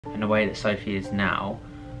In the way that Sophie is now,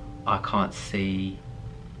 I can't see...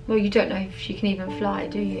 Well, you don't know if she can even fly,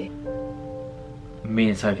 do you? Me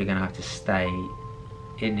and Sophie are going to have to stay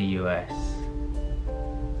in the US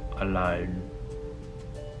alone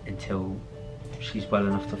until she's well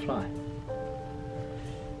enough to fly.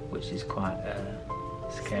 Which is quite a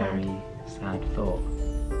scary, sad thought.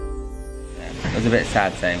 It was a bit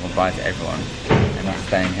sad saying goodbye to everyone and I'm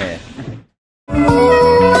staying here.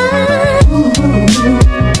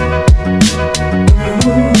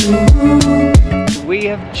 We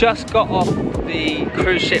have just got off the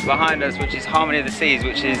cruise ship behind us, which is Harmony of the Seas,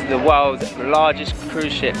 which is the world's largest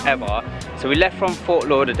cruise ship ever. So we left from Fort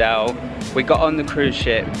Lauderdale, we got on the cruise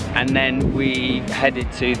ship, and then we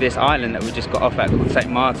headed to this island that we just got off at called St.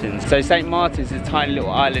 Martin's. So St. Martin's is a tiny little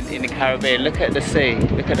island in the Caribbean. Look at the sea,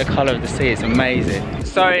 look at the colour of the sea, it's amazing.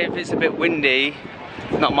 Sorry if it's a bit windy,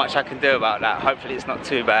 not much I can do about that. Hopefully it's not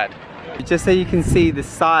too bad. Just so you can see the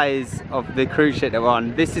size of the cruise ship that we're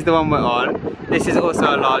on. This is the one we're on. This is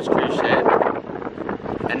also a large cruise ship.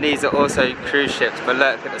 And these are also cruise ships, but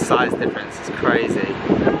look at the size difference, it's crazy.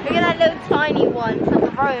 Look at that little tiny one, it's like a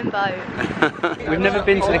rowing boat. We've never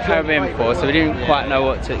been to the Caribbean before, so we didn't quite know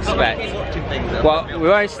what to expect. Well,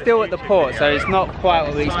 we're still at the port, so it's not quite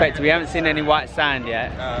what we expected. We haven't seen any white sand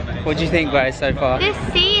yet. What do you think, Grace, so far? This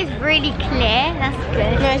sea is really clear, that's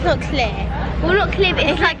good. No, it's not clear. Well, not clear, but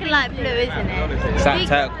it's like a light blue, isn't it? It's that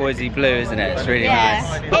turquoisey blue, isn't it? It's really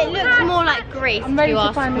nice. It looks more like Greece, if you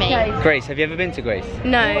ask me. Greece, have you ever been to Greece?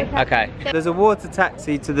 No. Okay. There's a water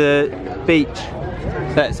taxi to the beach.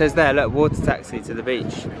 So it says there, look, water taxi to the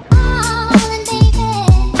beach.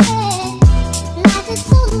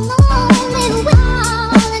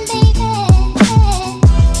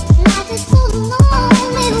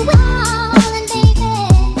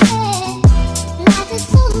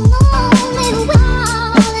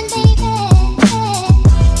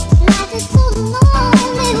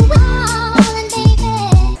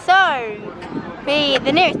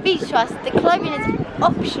 The nearest beach to us, the clothing is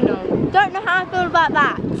optional. Don't know how I feel about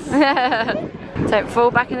that. Don't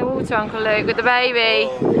fall back in the water, Uncle Luke, with the baby.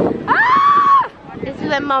 Ah! This is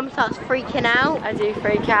when Mum starts freaking out. I do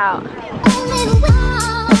freak out.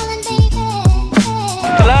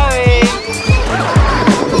 Chloe!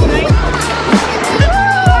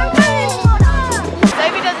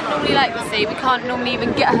 Sophie doesn't normally like the sea. We can't normally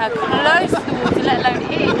even get her close to the water, let alone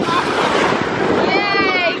in.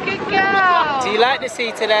 Do you like the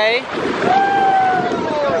sea today?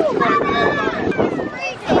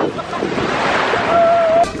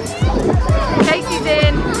 Casey's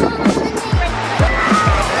in.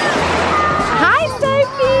 Hi,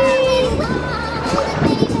 Sophie.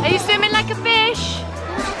 Are you swimming like a fish?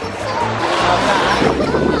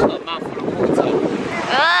 Got a mouthful of water.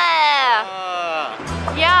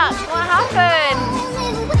 Yuck, what happened?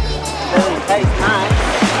 It tastes nice.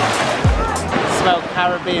 It smells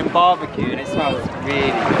Caribbean barbecue and it smells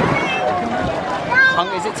really good.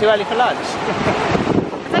 Is it too early for lunch? I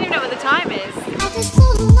don't even know what the time is.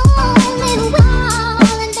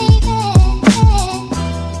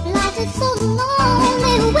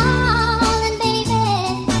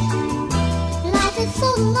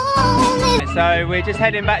 So we're just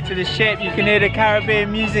heading back to the ship. You can hear the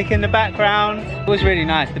Caribbean music in the background. It was really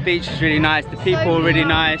nice. The beach was really nice. The people were really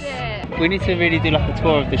nice. We need to really do like a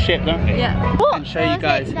tour of the ship, don't we? Yeah. What? And show you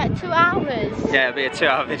guys. It's like 2 hours. Yeah, it'll be a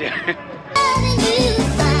 2-hour video.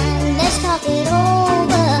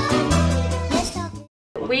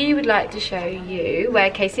 We would like to show you where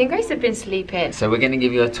Casey and Grace have been sleeping. So we're going to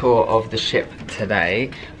give you a tour of the ship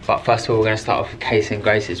today. But first of all, we're going to start off with Casey and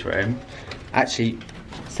Grace's room. Actually,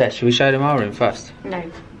 Seth, should we show them our room first? No.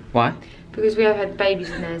 Why? Because we have had babies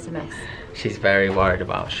in there as a mess. She's very worried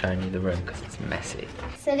about showing you the room because it's messy.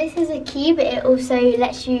 So this is a key, but it also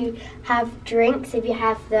lets you have drinks if you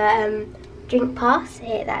have the drink pass.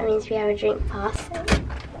 Here, that means we have a drink pass.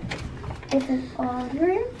 This is our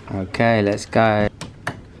room. Okay, let's go.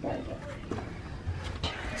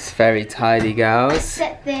 It's very tidy, girls.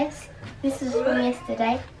 Except this. This is from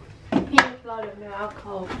yesterday. No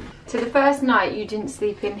alcohol. So the first night you didn't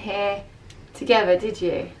sleep in here together, did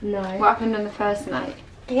you? No. What happened on the first night?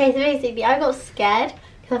 Okay, so basically I got scared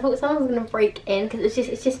because I thought someone was gonna break in because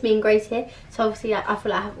it's just me and Grace here. So obviously like, I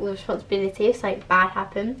feel like I have all the responsibility if something bad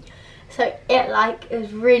happened. So it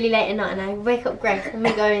was really late at night and I wake up Grace and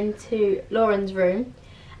we go into Lauren's room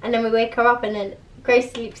and then we wake her up and then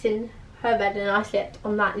Grace sleeps in her bed and I slept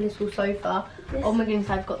on that little sofa. Oh my goodness,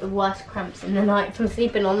 I've got the worst cramps in the night from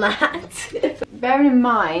sleeping on that. Bearing in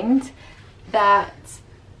mind that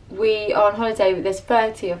we are on holiday, there's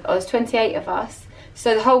 30 of us, 28 of us,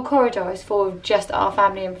 so the whole corridor is full of just our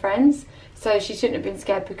family and friends. So she shouldn't have been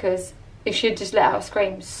scared, because if she had just let out a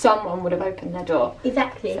scream, someone would have opened their door.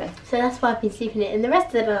 Exactly. So that's why I've been sleeping in the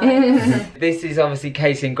rest of the night. This is obviously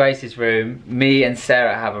Casey and Grace's room. Me and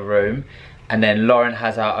Sarah have a room. And then Lauren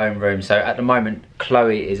has our own room. So at the moment,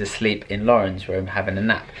 Chloe is asleep in Lauren's room having a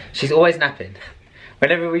nap. She's always napping.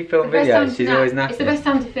 Whenever we film videos, she's always napping. It's the best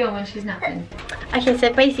time to film when she's napping. Okay,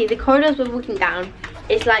 so basically the corridors we're walking down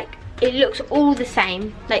is like, it looks all the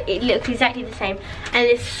same. Like, it looks exactly the same. And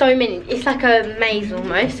there's so many, it's like a maze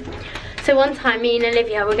almost. So one time, me and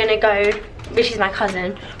Olivia were gonna go, which is my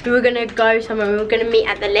cousin, we were gonna go somewhere, we were gonna meet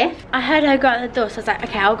at the lift. I heard her go out the door, so I was like,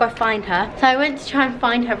 okay, I'll go find her. So I went to try and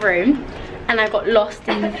find her room, and I got lost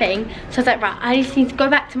in the thing. So I was like, right, I just need to go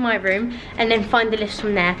back to my room and then find the lifts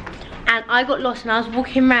from there. And I got lost, and I was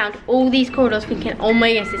walking around all these corridors thinking, oh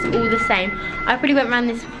my gosh, it's all the same. I probably went around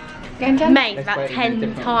this maze about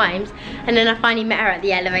 10 times, and then I finally met her at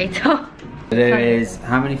the elevator. There is,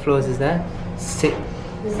 how many floors is there?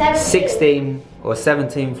 16 or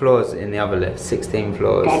 17 floors in the other lift, 16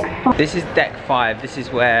 floors. This is deck 5. This is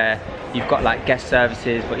where you've got like guest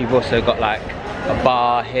services, but you've also got like a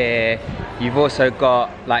bar here. You've also got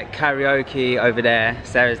like karaoke over there.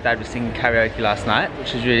 Sarah's dad was singing karaoke last night,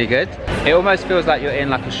 which was really good. It almost feels like you're in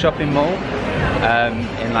like a shopping mall,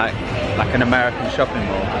 in like an American shopping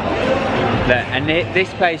mall. And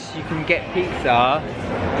this place, you can get pizza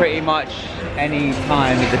pretty much any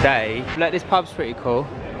time of the day. Like, this pub's pretty cool.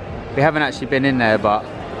 We haven't actually been in there, but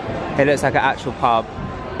it looks like an actual pub.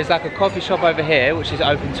 There's like a coffee shop over here, which is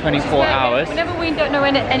open 24 hours. Whenever we don't know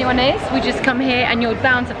where anyone is, we just come here and you're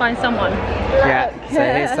bound to find someone. Yeah, so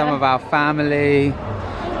here's some of our family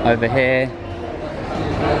over here.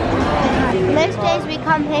 Most days we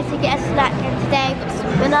come here to get a snack, and today I got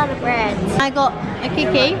some banana bread. I got a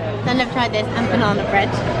cookie, I've never tried this, and banana bread.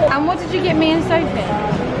 And what did you get me and Sophie?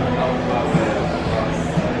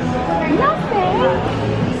 Nothing.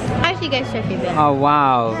 I should go Sophie a bit. Oh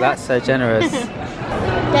wow, that's so generous.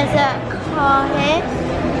 There's a car here.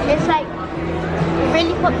 It's like a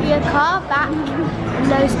really popular car back in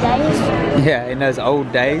those days. Yeah, in those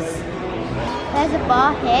old days. There's a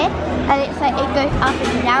bar here, and it's like it goes up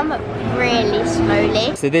and down, but really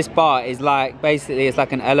slowly. So this bar is like, basically it's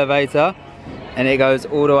like an elevator, and it goes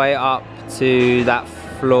all the way up to that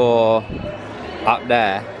floor up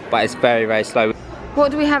there, but it's very, very slow.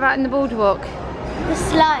 What do we have out in the boardwalk? The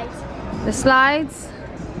slides. The slides.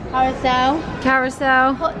 Carousel.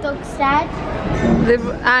 Carousel. Hot dog stand.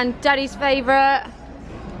 And Daddy's favourite.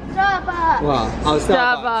 Starbucks. What? Oh,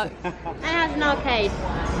 Starbucks. And it has an arcade.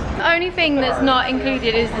 The only thing that's not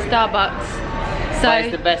included is the Starbucks. So but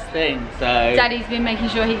it's the best thing, so Daddy's been making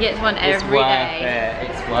sure he gets one every day.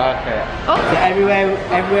 It's worth it. Oh. So everywhere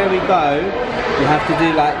we go, we have to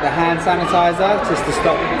do like the hand sanitizer just to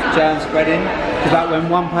stop germs spreading. Because like when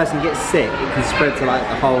one person gets sick, it can spread to like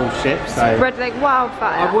the whole ship. So spread like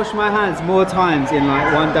wildfire. I've washed my hands more times in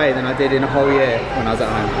like one day than I did in a whole year when I was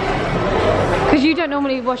at home. Because you don't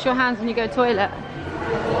normally wash your hands when you go to the toilet.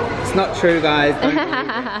 It's not true, guys.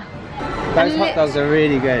 Those hot dogs are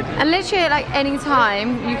really good. And literally at like any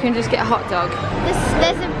time, you can just get a hot dog.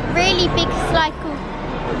 There's a really big slide called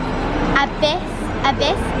Abyss,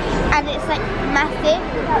 and it's like massive.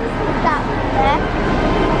 That there.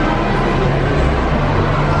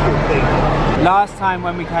 Last time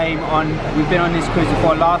when we came on, we've been on this cruise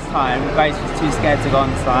before. Last time, Grace was too scared to go on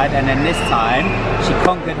the slide, and then this time, she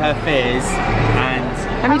conquered her fears and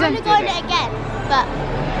I'm gonna go on it again, but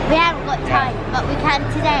we haven't got time, but we can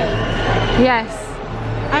today. Yes.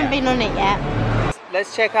 I haven't been on it yet.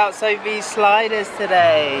 Let's check out Sophie's sliders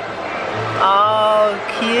today. Oh,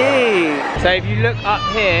 cute. So if you look up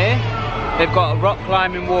here, they've got a rock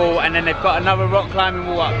climbing wall, and then they've got another rock climbing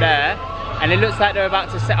wall up there. And it looks like they're about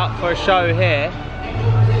to set up for a show here.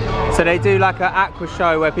 So they do like an aqua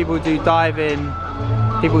show where people do diving.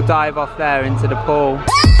 People dive off there into the pool.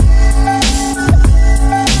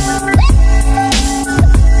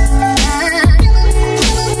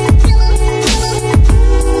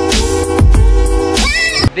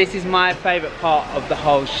 This is my favourite part of the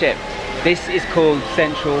whole ship. This is called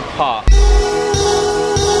Central Park.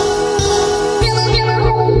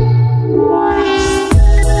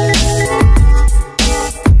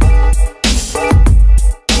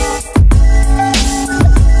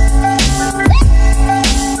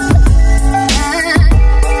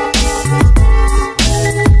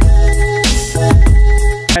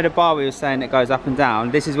 The bar we were saying that goes up and down,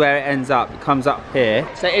 this is where it ends up. It comes up here.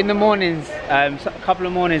 So in the mornings, a couple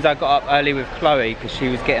of mornings I got up early with Chloe because she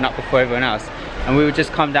was getting up before everyone else, and we would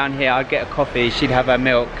just come down here. I'd get a coffee, she'd have her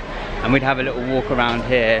milk, and we'd have a little walk around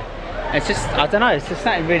here. It's just, I don't know, it's just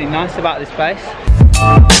something really nice about this place.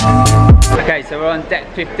 Okay, so we're on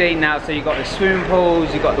deck 15 now, so you've got the swimming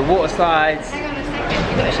pools, you've got the water slides. Hang on a second,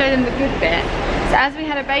 you've got to show them the good bit. So as we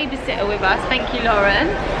had a babysitter with us, thank you Lauren,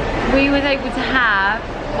 we was able to have,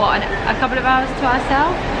 what, a couple of hours to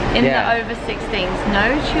ourselves in the over 16s. No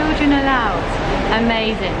children allowed.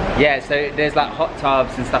 Amazing. Yeah, so there's like hot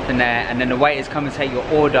tubs and stuff in there, and then the waiters come and take your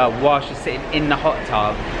order whilst you're sitting in the hot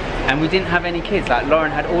tub. And we didn't have any kids, like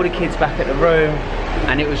Lauren had all the kids back at the room,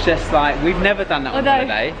 and it was just like, we've never done that on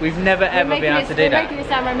holiday. We've never ever been able to do that. We're making it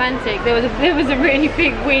sound romantic. There was a really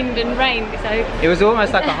big wind and rain, so it was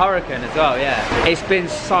almost like a hurricane as well. Yeah, it's been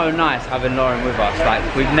so nice having Lauren with us. Like,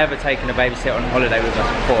 we've never taken a babysitter on holiday with us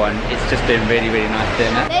before, and it's just been really nice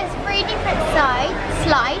doing that. There's 3 different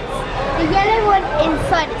slides. The yellow one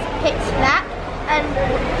inside is pitch black, and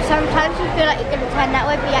sometimes you feel like you're going to turn that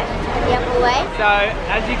way, but you actually turn the other way. So,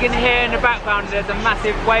 as you can hear in the background, there's a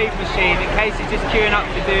massive wave machine in case you're just queuing up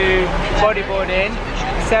to do bodyboarding.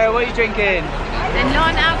 Sarah, what are you drinking? the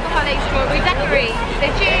non-alcoholic strawberry daiquiri. So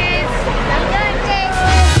cheers! I'm going to.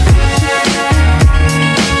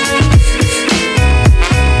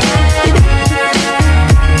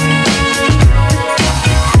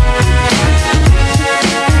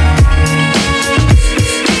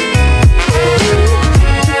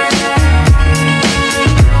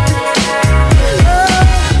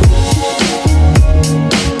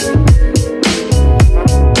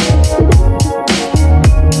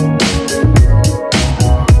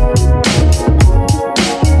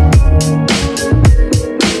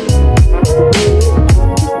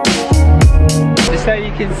 So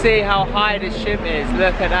you can see how high the ship is.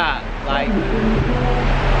 Look at that, like,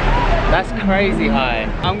 that's crazy high.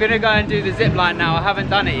 I'm gonna go and do the zip line now. I haven't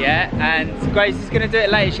done it yet, and Grace is gonna do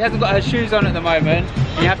it later. She hasn't got her shoes on at the moment.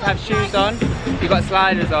 You have to have shoes on. You've got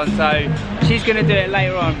sliders on, so she's gonna do it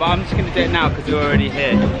later on, but I'm just gonna do it now because we're already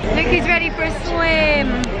here. Look who's ready for a swim.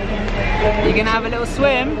 You're gonna have a little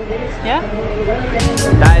swim, yeah?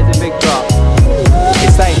 That is a big drop.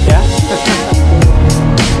 It's safe, yeah?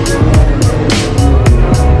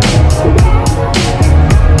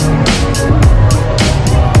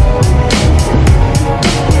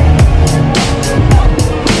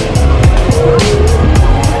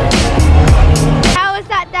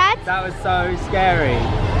 That was so scary.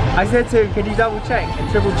 I said to him, can you double check and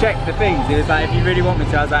triple check the things? He was like, if you really want me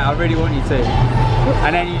to. I was like, I really want you to.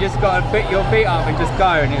 And then you just got to put your feet up and just go.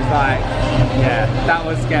 And it was like, yeah, that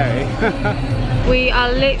was scary. We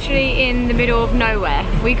are literally in the middle of nowhere.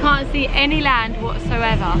 We can't see any land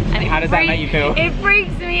whatsoever. And how does that make you feel? It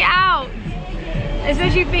freaks me out.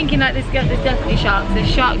 Especially thinking like there's definitely sharks. There's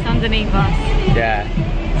sharks underneath us. Yeah.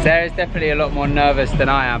 Sarah's definitely a lot more nervous than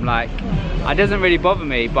I am. Like, it doesn't really bother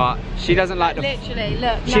me, but she doesn't like the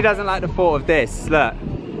she doesn't like the thought of this. Look,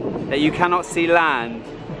 that you cannot see land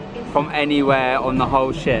from anywhere on the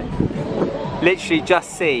whole ship. Literally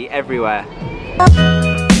just sea everywhere.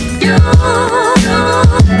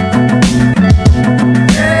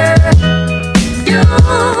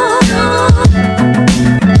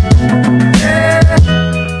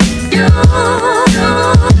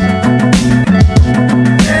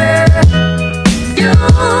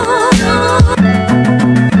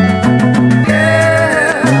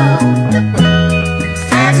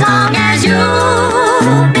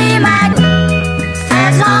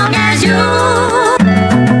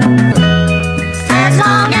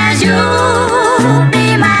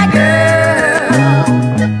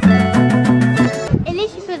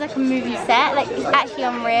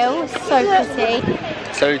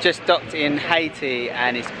 So we've just docked in Haiti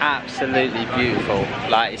and it's absolutely beautiful.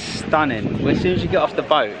 Like, it's stunning. As soon as you get off the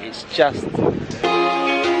boat, it's just...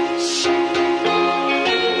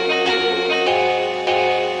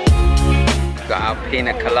 Got our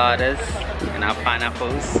pina coladas and our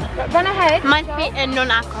pineapples. Run ahead. Mine's a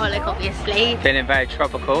non-alcoholic, obviously. Feeling very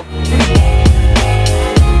tropical.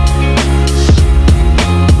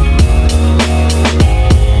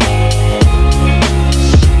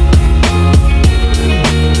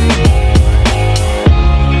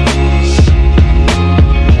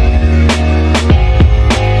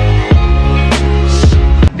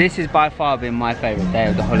 This has by far been my favourite day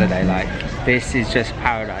of the holiday. Like, this is just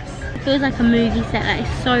paradise. It feels like a movie set. Like,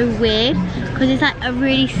 it's so weird because it's like a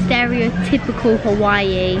really stereotypical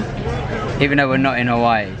Hawaii. Even though we're not in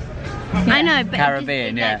Hawaii. Yeah. I know, but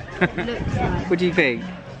Caribbean, yeah. Looks like. What do you think?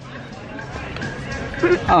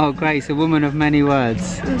 Oh, Grace, a woman of many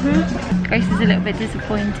words. Grace is a little bit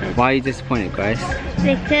disappointed. Why are you disappointed, Grace?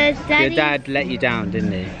 Because Your dad let you down,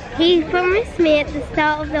 didn't he? he promised me at the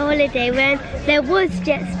start of the holiday when there was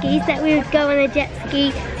jet skis that we would go on a jet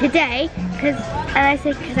ski today. Because I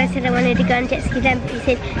said I wanted to go on jet ski then, but he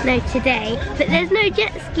said no today. But there's no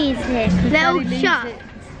jet skis here. They're all shut.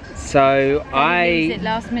 So I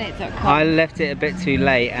lastminute.com. left it a bit too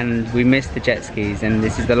late and we missed the jet skis, and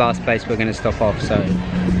this is the last place we're going to stop off, so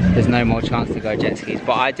there's no more chance to go jet skis.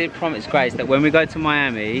 But I did promise Grace that when we go to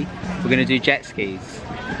Miami, we're going to do jet skis.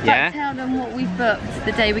 Yeah? Tell them what we've booked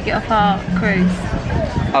the day we get off our cruise.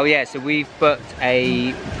 Oh yeah, so we've booked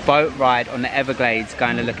a boat ride on the Everglades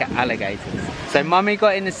going to look at alligators. So Mummy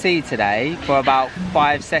got in the sea today for about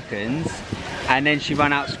 5 seconds and then she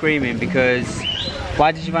ran out screaming because...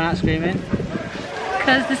 Why did you run out screaming?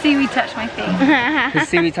 Because the seaweed touched my feet. The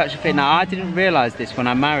seaweed touched your feet. Now I didn't realise this when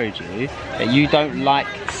I married you, that you don't like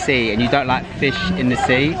sea and you don't like fish in the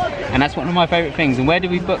sea, and that's one of my favourite things. And where did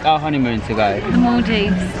we book our honeymoon to go? The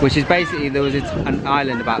Maldives. Which is basically, there was an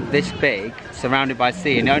island about this big, surrounded by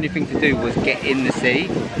sea, and the only thing to do was get in the sea.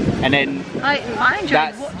 And then I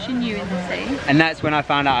enjoyed watching you in the sea. And that's when I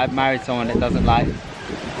found out I'd married someone that doesn't like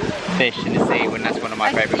fish in the sea, when that's one of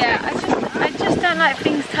my favourite things. I just don't like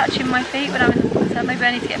things touching my feet when I'm in the water. Maybe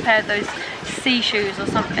I need to get a pair of those sea shoes or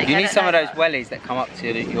something. You need some of those wellies that come up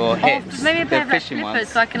to your hips. Maybe a pair of flippers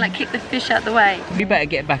so I can like kick the fish out the way. We better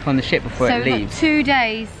get back on the ship before it leaves. So we've got 2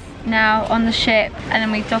 days now on the ship, and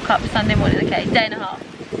then we dock up Sunday morning. Okay, day and a half.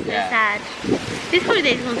 Yeah. Sad. This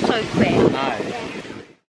holiday's gone so quick. No.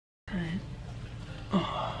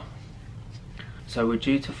 So we're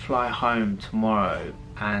due to fly home tomorrow,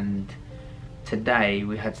 and today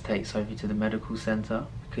we had to take Sophie to the medical centre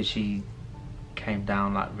because she came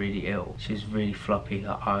down like really ill. She was really floppy,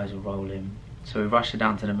 her eyes were rolling. So we rushed her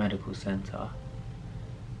down to the medical centre,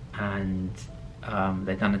 and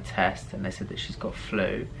they've done a test and they said that she's got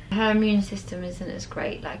flu. Her immune system isn't as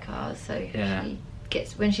great like ours, so yeah. she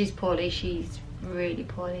gets, when she's poorly, she's really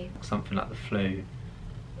poorly. Something like the flu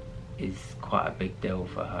is quite a big deal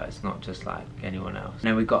for her. It's not just like anyone else. And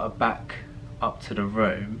then we got her back up to the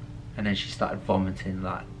room, and then she started vomiting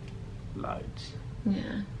like loads.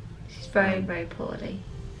 Yeah, she's very poorly.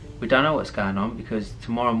 We don't know what's going on because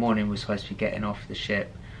tomorrow morning we're supposed to be getting off the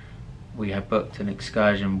ship. We had booked an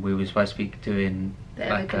excursion. We were supposed to be doing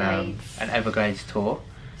like an Everglades tour.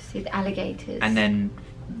 See the alligators. And then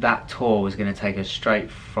that tour was going to take us straight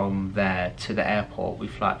from there to the airport. We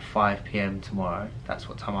fly at 5 PM tomorrow. That's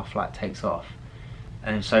what time our flight takes off.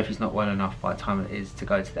 And if Sophie's not well enough by the time it is to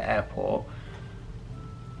go to the airport,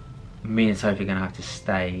 me and Sophie are going to have to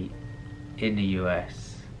stay in the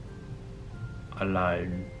US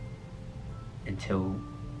alone until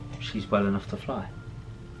she's well enough to fly,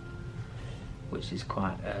 which is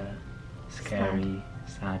quite a scary,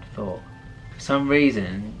 sad thought. For some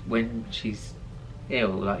reason, when she's ill,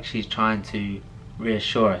 like she's trying to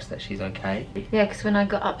reassure us that she's okay. Yeah, because when I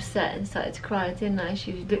got upset and started to cry, didn't I?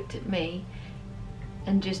 She looked at me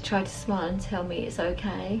and just tried to smile and tell me it's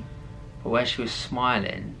okay. But where she was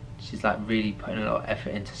smiling, she's like really putting a lot of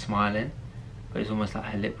effort into smiling, but it's almost like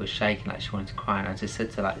her lip was shaking, like she wanted to cry. And I just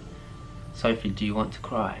said to her, like, Sophie, do you want to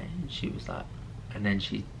cry? And she was like, and then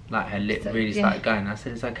she, like, her lip really started going. And I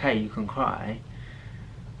said, it's okay, you can cry.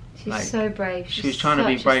 She's like, so brave. She was trying to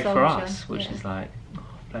be brave for us, which is like, oh,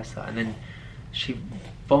 bless her. And then she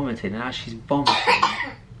vomited, and as she's vomiting,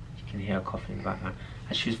 you can hear her coughing in the background.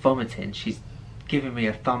 As she was vomiting, she's giving me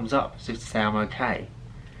a thumbs up as if to say I'm okay.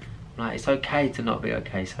 I'm like, it's okay to not be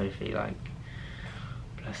okay, Sophie. Like,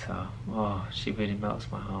 bless her. Oh, she really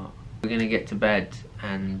melts my heart. We're gonna get to bed,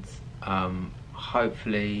 and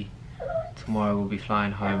hopefully tomorrow we'll be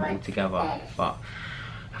flying home all together, but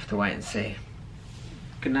I have to wait and see.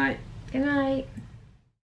 Good night. Good night.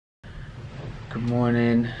 Good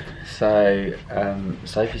morning. So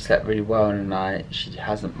Sophie slept really well in the night. She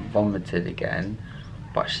hasn't vomited again,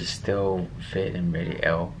 but she's still feeling really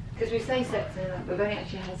ill. Because we say slept in, we've only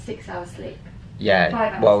actually had 6 hours sleep.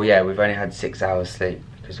 Yeah, well, yeah, we've only had 6 hours sleep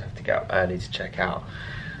because we have to get up early to check out.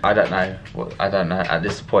 I don't know. At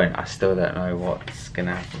this point, I still don't know what's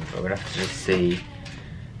gonna happen. But we'll have to just see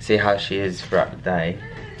how she is throughout the day,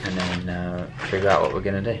 and then figure out what we're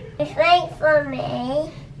gonna do. It's late for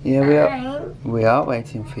me. Yeah, we are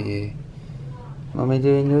waiting for you. Mummy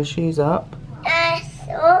doing your shoes up?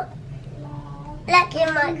 So, look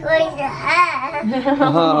at my crazy hair.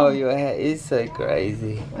 Oh, your hair is so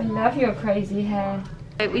crazy. I love your crazy hair.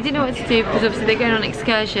 We didn't know what to do because obviously they're going on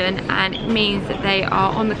excursion, and it means that they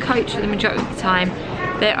are on the coach for the majority of the time,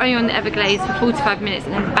 They're only on the Everglades for 45 minutes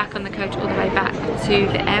and then back on the coach all the way back to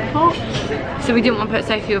the airport. So we didn't want to put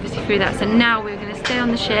Sophie obviously through that. So now we're going to stay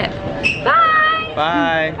on the ship. Bye!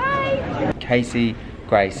 Bye! Bye! Casey,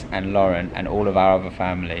 Grace and Lauren and all of our other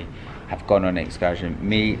family have gone on an excursion.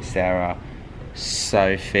 Me, Sarah,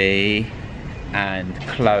 Sophie and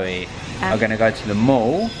Chloe are going to go to the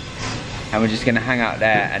mall and we're just going to hang out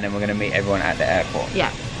there and then we're going to meet everyone at the airport.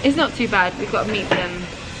 Yeah, it's not too bad. We've got to meet them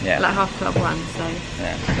like 1:30, so.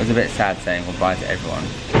 Yeah, it was a bit sad saying goodbye to everyone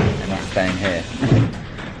and not staying here.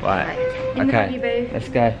 Right, okay, let's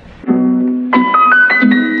go.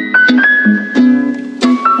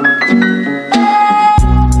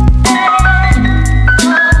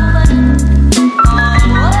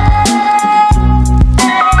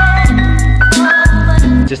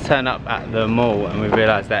 Just turned up at the mall and we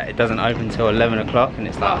realised that it doesn't open till 11 o'clock and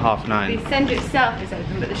it's like 9:30. The centre itself is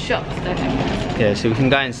open but the shops don't open. Yeah, so we can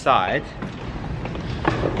go inside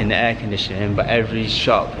in the air conditioning, but every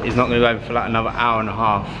shop is not going to be open for like another hour and a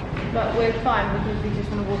half. But we're fine because we just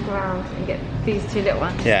want to walk around and get these two little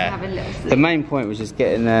ones. Yeah, have a little sleep. The main point was just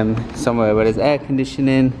getting them somewhere where there's air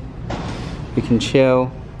conditioning, we can chill,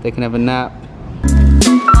 they can have a nap.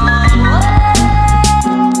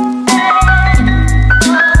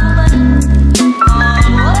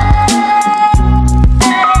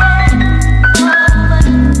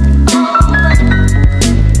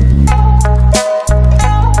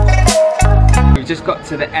 Just got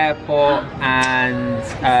to the airport and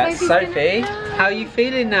Sophie, how are you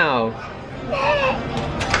feeling now?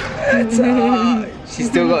 She's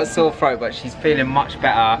still got a sore throat but she's feeling much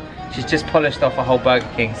better. She's just polished off a whole Burger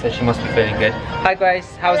King so she must be feeling good. Hi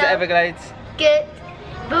Grace, how was the Everglades? Good,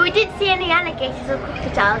 but we didn't see any alligators or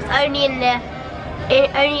crocodiles, only in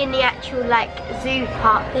the actual like zoo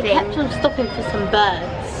park thing. They kept on stopping for some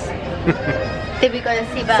birds. Did we go to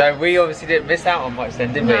see birds? So we obviously didn't miss out on much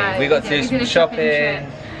then, did we? No, we got to do some shopping.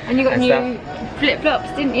 And you got new flip-flops,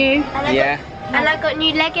 didn't you? And I got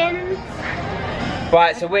new leggings.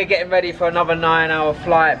 Right, so we're getting ready for another 9-hour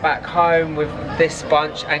flight back home with this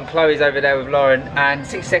bunch, and Chloe's over there with Lauren. And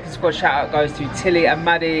 6 Second Squad shout out goes to Tilly and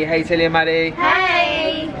Maddie. Hey Tilly and Maddie.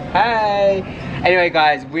 Hey. Hey. Anyway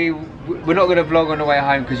guys, we're not going to vlog on the way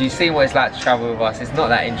home because you've seen what it's like to travel with us. It's not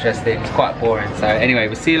that interesting, it's quite boring. So anyway,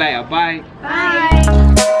 we'll see you later. Bye. Bye.